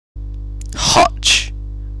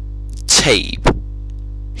tape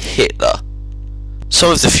Hitler.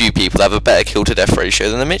 So is the few people that have a better kill to death ratio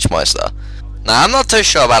than the MitchMeister. Now I'm not too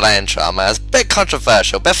sure about that intro, man. It's a bit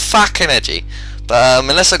controversial, a bit fucking edgy. But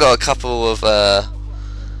unless I got a couple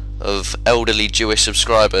of elderly Jewish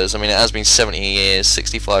subscribers, I mean it has been 70 years,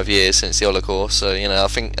 65 years since the Holocaust, so you know I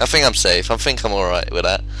think I'm safe. I think I'm all right with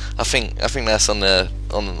that. I think that's on the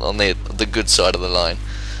good side of the line.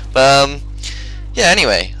 But yeah.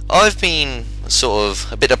 Anyway, I've been sort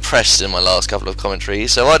of a bit depressed in my last couple of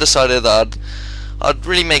commentaries, so I decided that I'd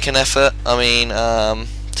really make an effort. I mean,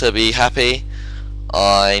 to be happy.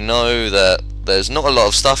 I know that there's not a lot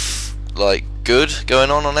of stuff like good going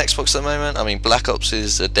on Xbox at the moment. I mean, Black Ops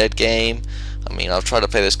is a dead game. I mean, I've tried to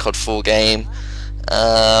play this COD 4 game,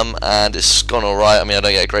 and it's gone alright. I mean, I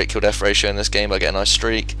don't get a great kill death ratio in this game, but I get a nice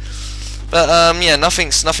streak. But yeah,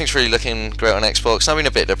 nothing's really looking great on Xbox. I've been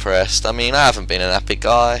a bit depressed. I mean, I haven't been an epic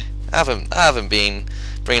guy. I haven't been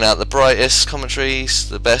bringing out the brightest commentaries,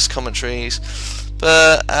 the best commentaries.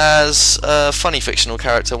 But as a funny fictional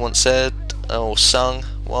character once said, or sung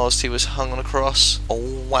whilst he was hung on a cross,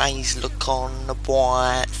 always look on the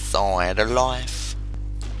bright side of life.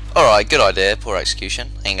 Alright, good idea, poor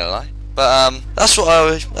execution, ain't gonna lie. But that's what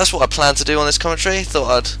I planned to do on this commentary.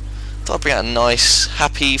 Thought I'd bring out a nice,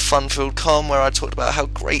 happy, fun-filled com where I talked about how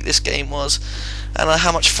great this game was and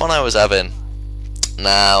how much fun I was having.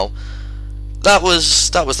 Now, that was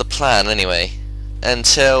the plan anyway,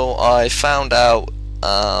 until I found out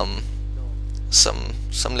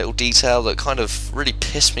some little detail that kind of really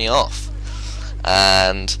pissed me off,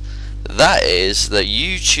 and that is that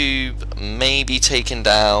YouTube may be taking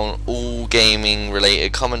down all gaming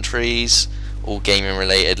related commentaries, all gaming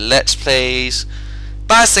related let's plays,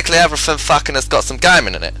 basically everything fucking has got some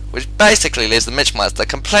gaming in it, which basically leaves the MitchMeister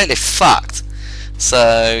completely fucked.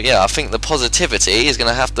 So yeah, I think the positivity is going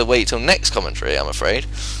to have to wait till next commentary, I'm afraid.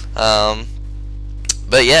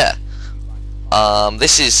 But yeah,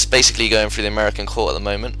 this is basically going through the American court at the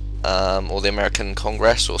moment, or the American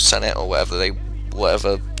Congress or Senate or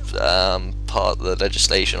whatever part of the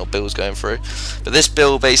legislation or bill's going through. But this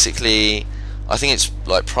bill basically, I think its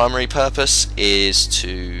like primary purpose is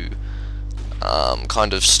to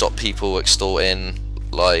kind of stop people extorting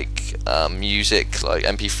like music, like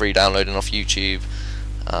MP3 downloading off YouTube,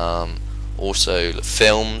 also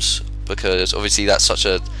films, because obviously that's such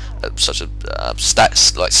a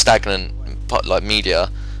stagnant like media.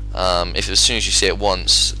 If as soon as you see it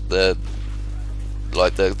once, the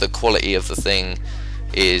quality of the thing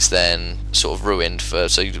is then sort of ruined. For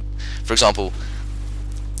example,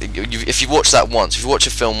 if you watch that once, if you watch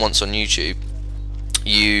a film once on YouTube,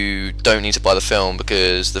 you don't need to buy the film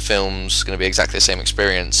because the film's going to be exactly the same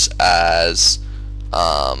experience as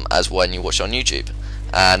when you watch it on YouTube,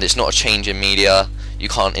 and it's not a change in media. You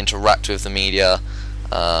can't interact with the media.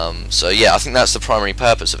 So yeah, I think that's the primary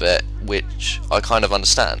purpose of it, which I kind of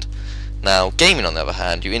understand. Now, gaming on the other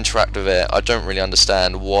hand, you interact with it. I don't really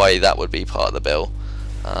understand why that would be part of the bill.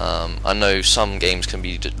 I know some games can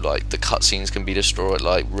be like the cutscenes can be destroyed,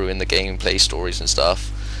 like ruin the gameplay stories and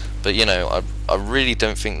stuff. But you know, I really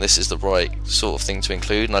don't think this is the right sort of thing to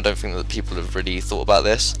include, and I don't think that people have really thought about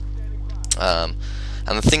this. And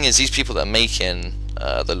the thing is, these people that are making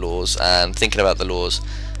the laws and thinking about the laws,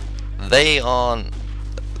 they're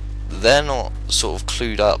not sort of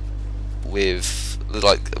clued up with,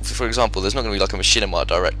 like, for example, there's not going to be like a machinima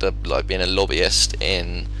director like being a lobbyist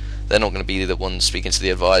in. They're not going to be the ones speaking to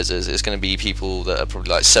the advisors. It's going to be people that are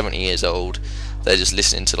probably like 70 years old. They're just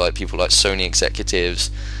listening to like people like Sony executives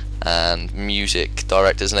and music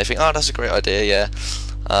directors, and they think, oh, that's a great idea, yeah,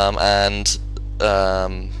 and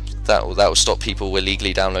that will stop people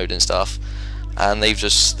illegally downloading stuff, and they're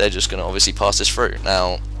just going to obviously pass this through.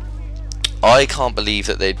 Now, I can't believe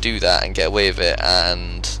that they'd do that and get away with it,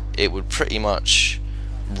 and it would pretty much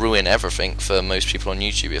ruin everything for most people on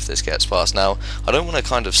YouTube if this gets passed. Now, I don't want to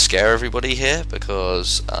kind of scare everybody here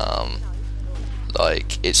because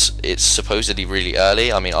like it's supposedly really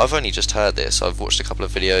early. I mean, I've only just heard this. I've watched a couple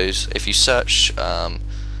of videos. If you search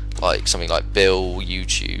like something like Bill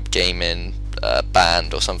YouTube gaming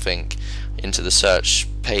banned or something into the search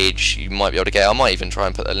page, you might be able to get. I might even try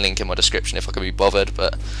and put a link in my description if I can be bothered,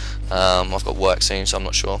 but I've got work soon, so I'm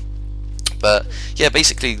not sure. But yeah,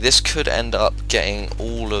 basically this could end up getting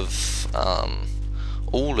all of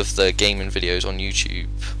the gaming videos on YouTube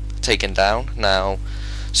taken down. Now,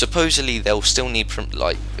 supposedly they'll still need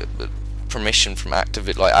permission from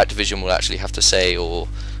Activision will actually have to say, or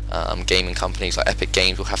gaming companies like Epic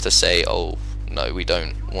Games will have to say, oh no, we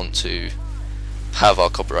don't want to have our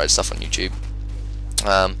copyright stuff on YouTube.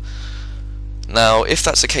 Now, if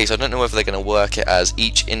that's the case, I don't know whether they're going to work it as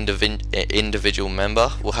each individual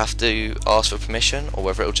member will have to ask for permission, or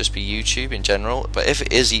whether it'll just be YouTube in general. But if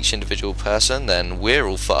it is each individual person, then we're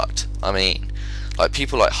all fucked. I mean, like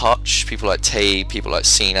people like Hutch, people like Tay, people like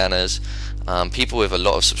Cnanas, people with a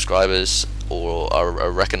lot of subscribers or are a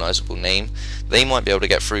recognizable name, they might be able to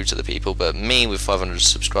get through to the people. But me with 500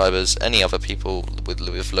 subscribers, any other people with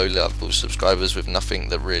low level subscribers with nothing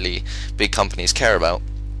that really big companies care about,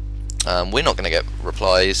 we're not going to get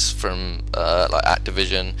replies from like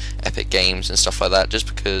Activision, Epic Games, and stuff like that,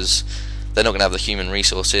 just because they're not going to have the human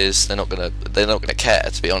resources. They're not going to care,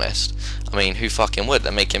 to be honest. I mean, who fucking would?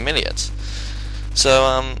 They're making millions.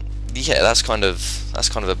 So yeah, that's kind of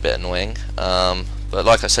a bit annoying. But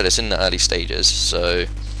like I said, it's in the early stages, so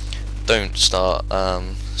don't start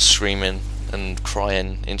screaming and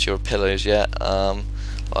crying into your pillows yet.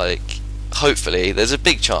 Like, hopefully, there's a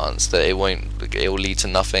big chance that it will lead to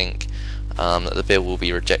nothing. That the bill will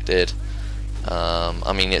be rejected.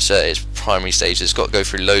 I mean, it's primary stages. It's got to go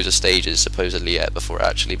through loads of stages supposedly yet before it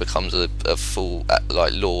actually becomes a full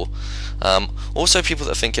like law. Also, people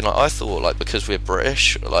that are thinking, like, I thought, like, because we're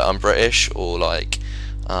British, like I'm British, or like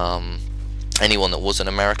anyone that wasn't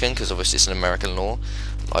American, because obviously it's an American law,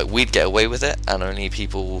 like we'd get away with it, and only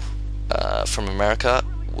people from America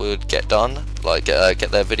would get done, like get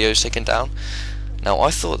their videos taken down. Now, I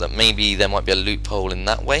thought that maybe there might be a loophole in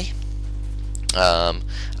that way. And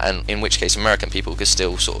in which case American people could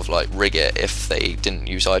still sort of like rig it if they didn't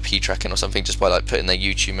use IP tracking or something, just by like putting their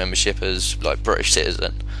YouTube membership as like British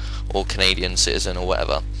citizen or Canadian citizen or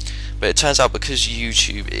whatever. But it turns out, because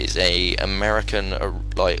YouTube is a American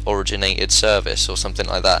like originated service or something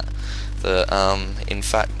like that, that in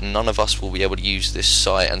fact none of us will be able to use this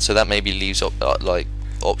site, and so that maybe leaves up like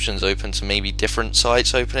options open to maybe different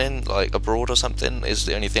sites opening like abroad or something, is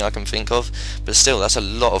the only thing I can think of. But still, that's a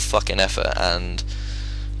lot of fucking effort, and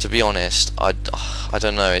to be honest, I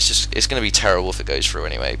don't know, it's going to be terrible if it goes through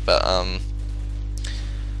anyway. But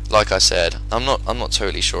like I said, I'm not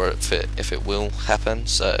totally sure if it will happen.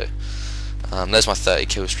 So there's my 30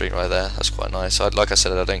 kill streak right there. That's quite nice. Like I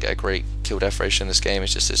said, I don't get a great kill death ratio in this game.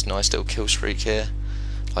 It's just this nice little kill streak here.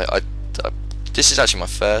 This is actually my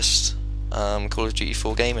first Call of Duty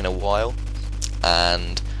 4 game in a while,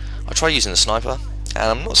 and I try using the sniper, and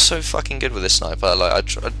I'm not so fucking good with this sniper.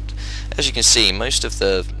 Like, as you can see, most of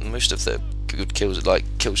the good kills, like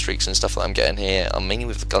kill streaks and stuff that I'm getting here, are mainly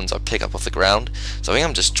with the guns I pick up off the ground. So I think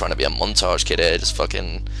I'm just trying to be a montage kid here, just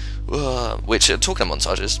fucking. Which, talking of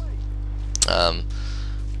montages,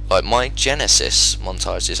 like my Genesis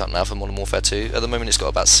montage is up now for Modern Warfare 2. At the moment, it's got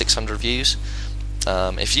about 600 views.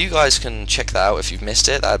 If you guys can check that out, if you've missed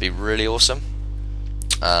it, that'd be really awesome.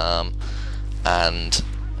 And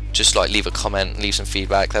just like leave a comment, leave some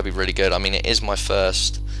feedback, that'd be really good. I mean, it is my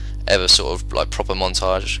first ever sort of like proper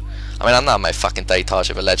montage. I mean, I know I made fucking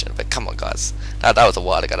Daytage of a Legend, but come on guys, that was a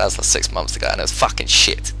while ago, that was like 6 months ago, and it was fucking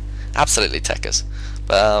shit, absolutely techers.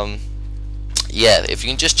 But yeah, if you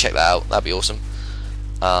can just check that out, that'd be awesome.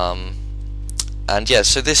 And yeah,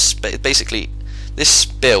 so this basically, this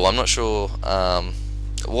bill, I'm not sure,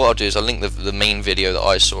 what I'll do is I'll link the main video that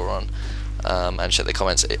I saw on, and check the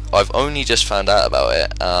comments. I've only just found out about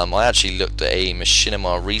it. I actually looked at a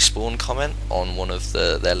Machinima Respawn comment on one of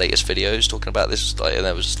their latest videos talking about this, like, and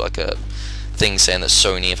there was like a thing saying that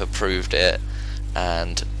Sony have approved it,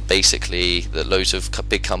 and basically that loads of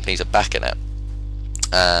big companies are backing it,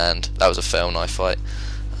 and that was a fail knife fight.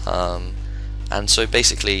 And so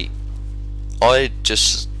basically, I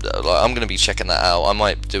just I'm going to be checking that out. I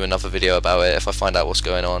might do another video about it if I find out what's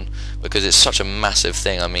going on, because it's such a massive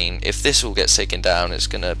thing. I mean, if this all gets taken down, it's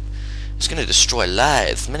gonna destroy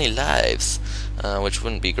lives, many lives, which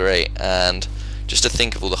wouldn't be great. And just to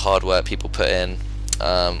think of all the hard work people put in,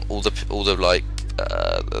 all the like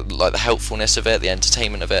the helpfulness of it, the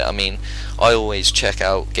entertainment of it. I mean, I always check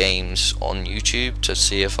out games on YouTube to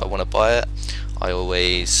see if I want to buy it. I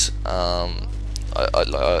always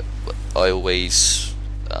I always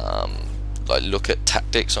like look at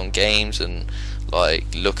tactics on games, and like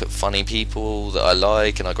look at funny people that I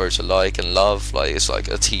like and I grow to like and love. Like, it's like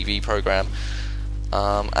a TV program,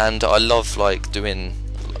 and I love like doing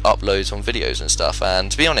uploads on videos and stuff.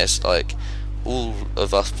 And to be honest, like, all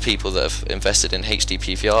of us people that have invested in HD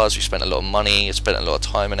PVRs, we spent a lot of money, spent a lot of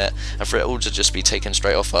time in it, and for it all to just be taken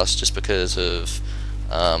straight off us just because of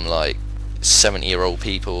like 70-year-old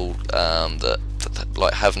people that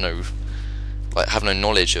like have no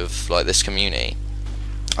knowledge of like this community,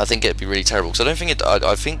 I think it'd be really terrible. Because I don't think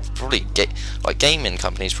I think probably gaming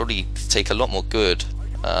companies probably take a lot more good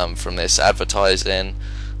from this advertising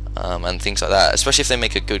and things like that, especially if they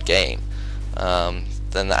make a good game.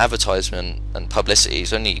 then the advertisement and publicity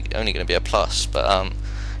is only going to be a plus. But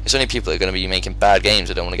it's only people that are going to be making bad games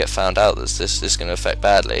that don't want to get found out that this is going to affect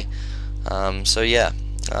badly. So yeah.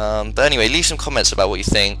 But anyway, leave some comments about what you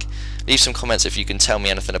think. Leave some comments if you can tell me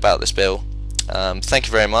anything about this bill. Thank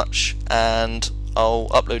you very much, and I'll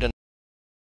upload